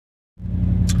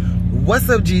What's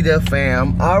up, GW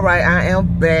fam? Alright, I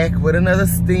am back with another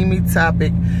steamy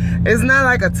topic. It's not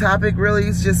like a topic really,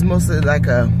 it's just mostly like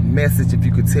a message, if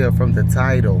you could tell from the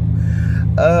title.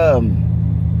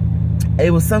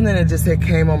 It was something that just had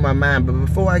came on my mind. But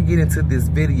before I get into this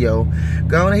video,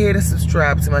 go on ahead and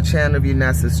subscribe to my channel. If you're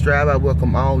not subscribed, I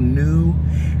welcome all new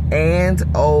and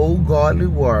old godly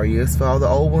warriors. For all the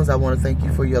old ones, I want to thank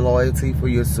you for your loyalty, for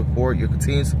your support, your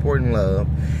continued support and love.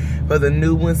 For the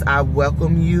new ones, I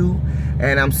welcome you,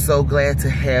 and I'm so glad to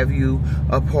have you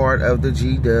a part of the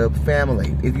GW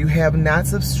family. If you have not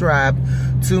subscribed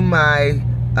to my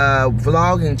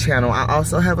vlogging channel, I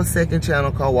also have a second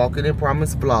channel called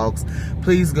WalkiInPromisevlogs.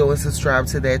 Please go and subscribe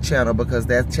to that channel, because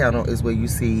that channel is where you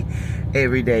see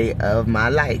every day of my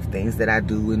life, things that I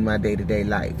do in my day-to-day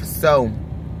life. So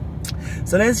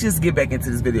let's just get back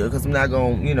into this video, because I'm not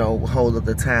going to, you know, hold up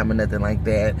the time or nothing like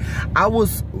that. I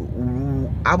was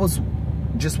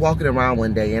just walking around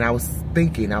one day, and I was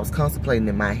thinking, I was contemplating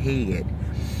in my head,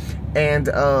 and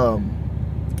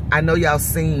I know y'all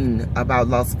seen about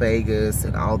Las Vegas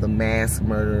and all the mass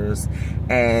murders,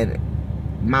 and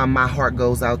my heart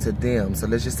goes out to them. So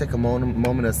let's just take a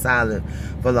moment of silence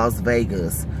for Las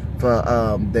Vegas.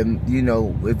 For you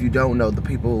know, if you don't know, the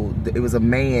people, it was a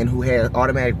man who had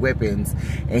automatic weapons,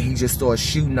 and he just started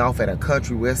shooting off at a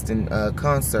country western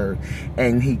concert,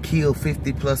 and he killed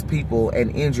 50 plus people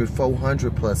and injured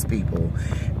 400 plus people.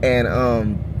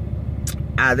 And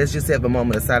let's just have a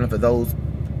moment of silence for those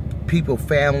people,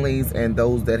 families, and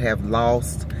those that have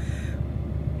lost.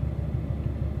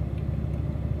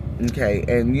 Okay,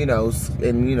 and you know,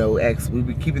 we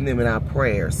be keeping them in our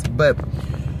prayers. But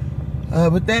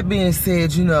with that being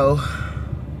said, you know,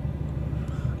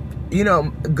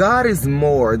 God is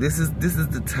more. This is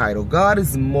the title. God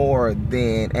is more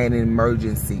than an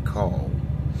emergency call.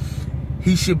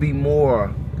 He should be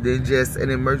more than just an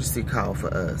emergency call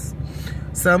for us.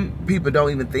 Some people don't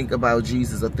even think about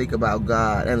Jesus or think about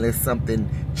God unless something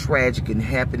tragic can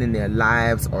happen in their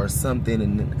lives, or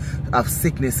something of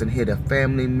sickness and hit a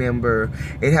family member.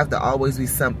 It have to always be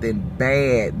something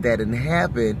bad that can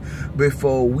happen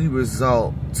before we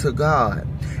resort to God.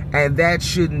 And that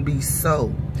shouldn't be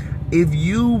so. If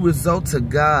you resort to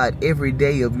God every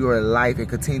day of your life and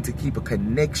continue to keep a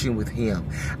connection with Him,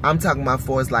 I'm talking about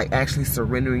for it's like actually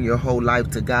surrendering your whole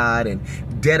life to God and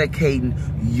dedicating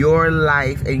your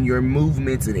life and your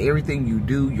movements and everything you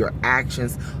do, your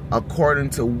actions,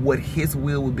 according to what His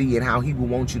will would be and how He would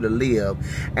want you to live.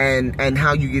 And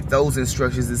how you get those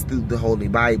instructions is through the Holy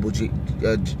Bible,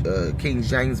 King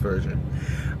James Version.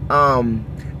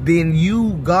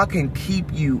 Then God can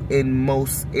keep you in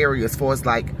most areas. For it's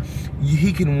like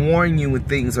He can warn you when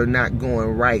things are not going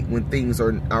right, when things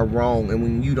are wrong, and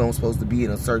when you don't supposed to be in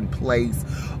a certain place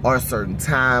or a certain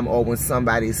time, or when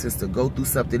somebody is supposed to go through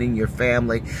something in your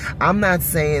family. I'm not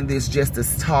saying this just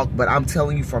as talk, but I'm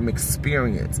telling you from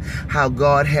experience how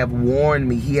God have warned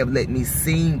me. He have let me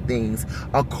see things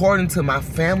according to my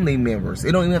family members.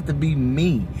 It don't even have to be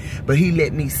me, but He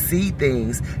let me see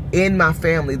things in my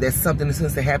family that's something that's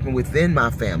supposed to happen within my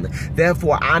family.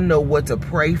 Therefore, I know what to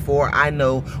pray for. I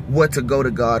know what to go to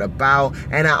God about,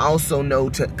 and I also know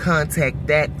to contact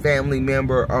that family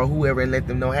member or whoever and let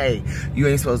them know, hey, you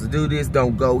ain't supposed to do this,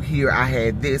 don't go here, I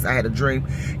had this, I had a dream,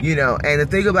 you know. And the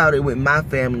thing about it with my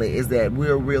family is that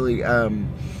we're really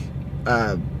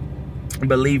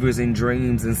believers in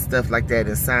dreams and stuff like that,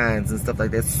 and signs and stuff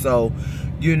like that. So,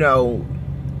 you know,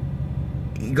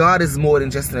 God is more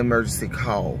than just an emergency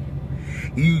call.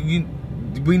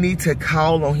 We need to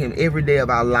call on Him every day of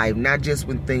our life, not just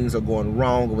when things are going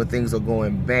wrong or when things are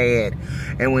going bad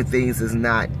and when things is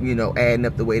not, you know, adding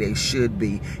up the way they should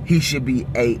be. He should be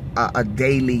a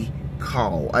daily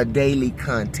call, a daily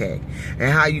contact.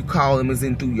 And how you call Him is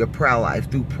through your prayer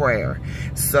life, through prayer.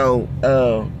 So,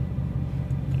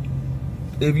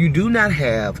 if you do not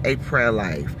have a prayer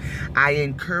life, I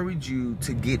encourage you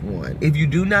to get one. If you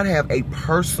do not have a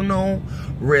personal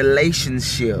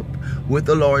relationship with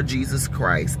the Lord Jesus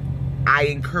Christ, I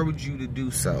encourage you to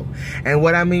do so. And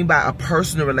what I mean by a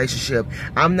personal relationship,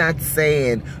 I'm not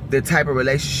saying the type of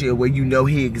relationship where you know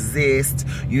He exists,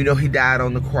 you know He died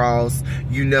on the cross,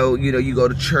 you know you go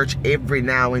to church every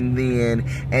now and then,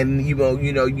 and you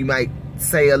know you might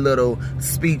say a little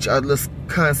speech, a little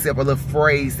concept, a little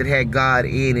phrase that had God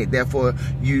in it. Therefore,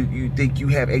 you think you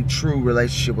have a true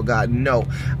relationship with God. No,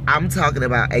 I'm talking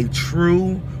about a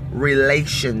true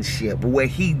relationship where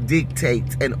he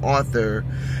dictates an author,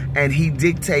 and he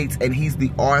dictates and he's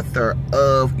the author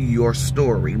of your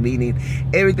story. Meaning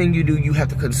everything you do, you have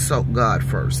to consult God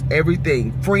first.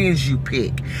 Everything, friends you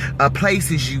pick,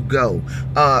 places you go,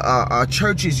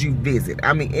 churches you visit.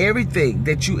 I mean, everything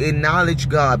that you acknowledge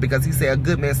God, because he said a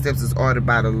good man's steps is ordered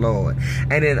by the Lord.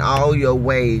 And in all your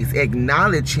ways,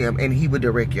 acknowledge him and he will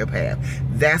direct your path.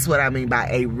 That's what I mean by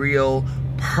a real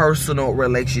personal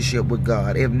relationship with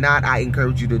God. If not, I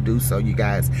encourage you to do so, you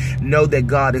guys. Know that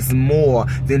God is more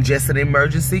than just an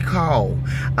emergency call.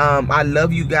 I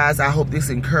love you guys. I hope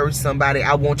this encouraged somebody.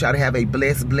 I want y'all to have a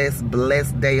blessed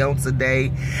day on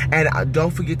today. And don't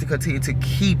forget to continue to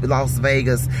keep Las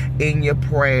Vegas in your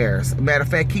prayers. Matter of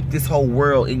fact, keep this whole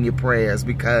world in your prayers,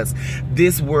 because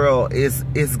this world is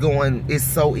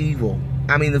so evil.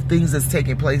 I mean, the things that's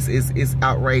taking place is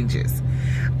outrageous.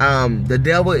 The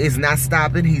devil is not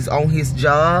stopping. He's on his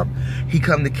job. He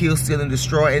come to kill, steal, and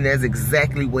destroy, and that's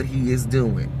exactly what he is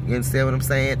doing. You understand what I'm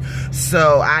saying?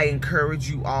 So I encourage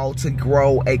you all to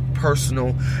grow a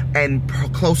personal and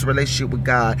close relationship with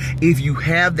God. If you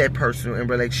have that personal and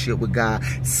relationship with God,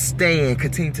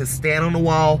 continue to stand on the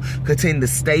wall, continue to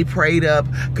stay prayed up,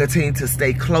 continue to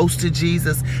stay close to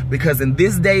Jesus, because in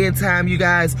this day and time, you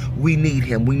guys, we need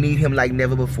him. We need him like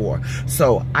never before.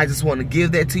 So I just want to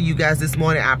give that to you guys this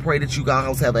morning. I pray that you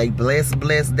guys have a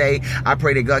blessed day. I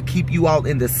pray that God keep you all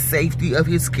in the safety of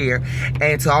his care.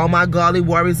 And to all my godly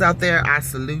warriors out there, I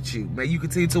salute you. May you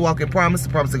continue to walk in promise, the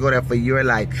promise to go there for your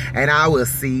life. And I will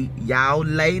see y'all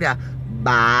later.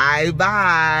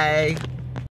 Bye-bye.